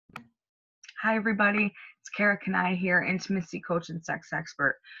Hi, everybody. It's Kara Kanai here, intimacy coach and sex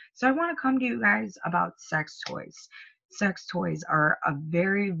expert. So, I want to come to you guys about sex toys. Sex toys are a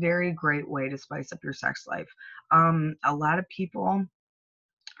very, very great way to spice up your sex life. A lot of people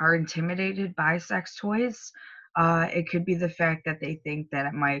are intimidated by sex toys. It could be the fact that they think that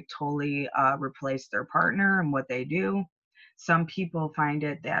it might totally replace their partner and what they do. Some people find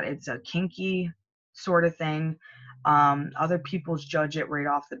it that it's a kinky sort of thing. Other people judge it right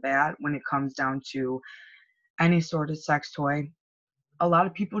off the bat when it comes down to any sort of sex toy. A lot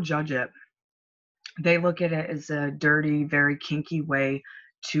of people judge it. They look at it as a dirty, very kinky way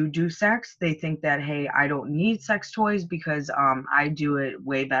to do sex. They think that, hey, I don't need sex toys because I do it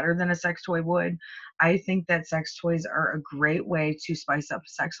way better than a sex toy would. I think that sex toys are a great way to spice up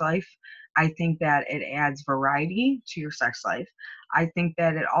sex life. I think that it adds variety to your sex life. I think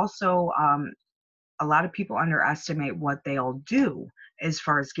that it also, a lot of people underestimate what they'll do as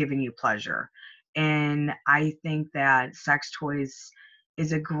far as giving you pleasure. And I think that sex toys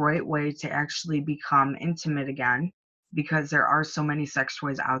is a great way to actually become intimate again because there are so many sex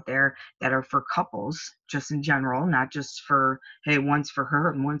toys out there that are for couples, just in general, not just for, hey, one's for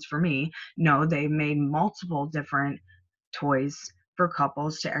her and one's for me. No, they made multiple different toys for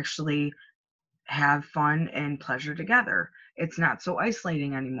couples to actually have fun and pleasure together. It's not so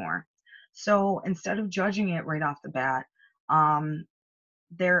isolating anymore. So instead of judging it right off the bat, um,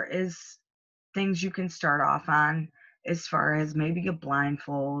 there is things you can start off on as far as maybe a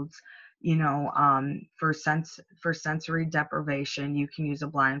blindfold. For sensory deprivation, you can use a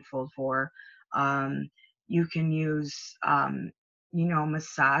blindfold for. Um, you can use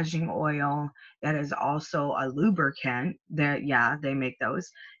massaging oil that is also a lubricant. That yeah, they make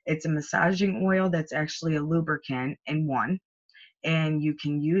those. It's a massaging oil that's actually a lubricant in one, and you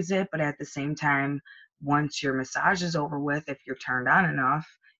can use it, but at the same time, once your massage is over with, if you're turned on enough,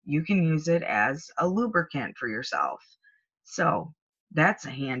 you can use it as a lubricant for yourself. So that's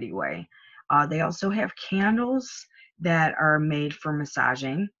a handy way. They also have candles that are made for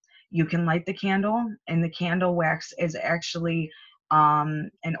massaging. You can light the candle, and the candle wax is actually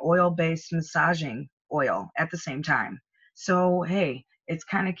an oil based massaging oil at the same time. So, hey, it's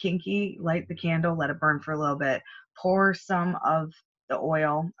kind of kinky. Light the candle, let it burn for a little bit, pour some of the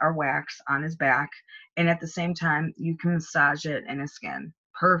oil or wax on his back, and at the same time, you can massage it in his skin.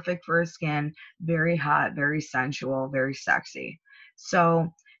 Perfect for his skin, very hot, very sensual, very sexy.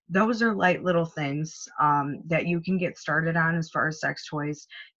 So, those are light little things that you can get started on as far as sex toys.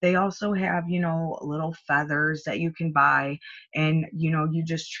 They also have, little feathers that you can buy, and, you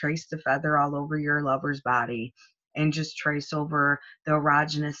just trace the feather all over your lover's body and just trace over the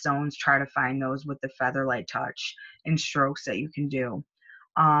erogenous zones, try to find those with the feather light touch and strokes that you can do.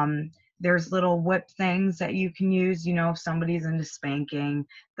 There's little whip things that you can use, if somebody's into spanking,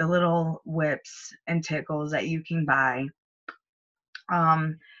 the little whips and tickles that you can buy.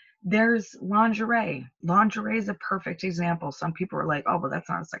 Um, there's lingerie. Lingerie is a perfect example. Some people are like, oh, but that's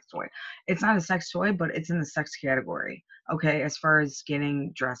not a sex toy. It's not a sex toy, but it's in the sex category. Okay, as far as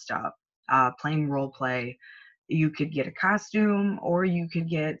getting dressed up, playing role play, you could get a costume or you could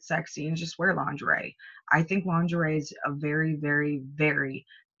get sexy and just wear lingerie. I think lingerie is a very, very, very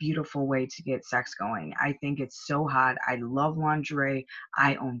beautiful way to get sex going. I think it's so hot. I love lingerie.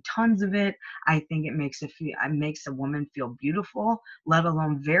 I own tons of it. I think it makes a woman feel beautiful, let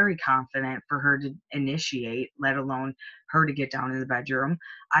alone very confident for her to initiate, let alone her to get down in the bedroom.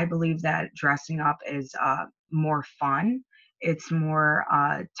 I believe that dressing up is more fun. It's more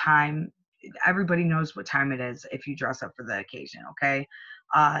time. Everybody knows what time it is if you dress up for the occasion, okay?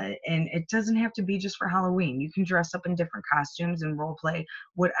 And it doesn't have to be just for Halloween. You can dress up in different costumes and role play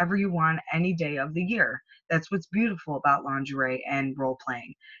whatever you want any day of the year. That's what's beautiful about lingerie and role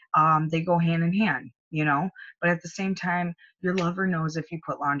playing. They go hand in hand. But at the same time, your lover knows if you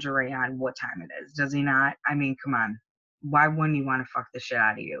put lingerie on what time it is, does he not? I mean, come on. Why wouldn't you want to fuck the shit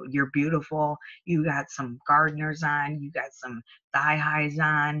out of you? You're beautiful. You got some gardeners on. You got some thigh highs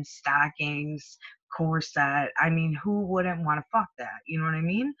on, stockings, corset. I mean, who wouldn't want to fuck that? You know what I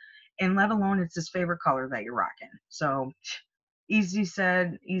mean? And let alone it's his favorite color that you're rocking. So easy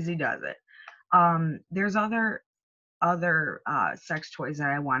said, easy does it. There's other sex toys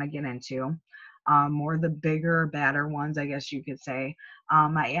that I want to get into. More the bigger, badder ones, I guess you could say.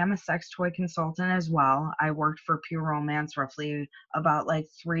 I am a sex toy consultant as well. I worked for Pure Romance roughly about like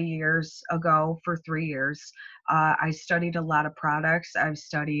 3 years ago for 3 years. I studied a lot of products. I've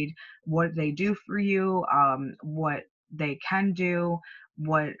studied what they do for you, what they can do,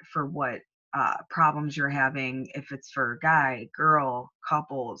 what problems you're having, if it's for guy, girl,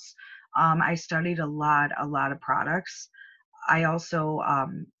 couples. I studied a lot of products. I also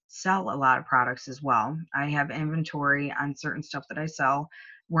sell a lot of products as well. I have inventory on certain stuff that I sell.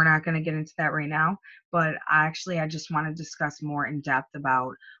 We're not going to get into that right now, but I just want to discuss more in depth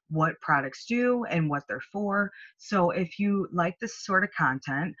about what products do and what they're for. So if you like this sort of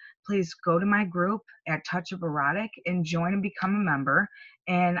content, please go to my group at Touch of Erotic and join and become a member.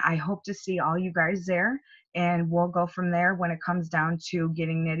 And I hope to see all you guys there. And we'll go from there when it comes down to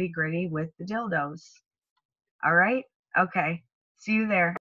getting nitty gritty with the dildos. All right? Okay. See you there.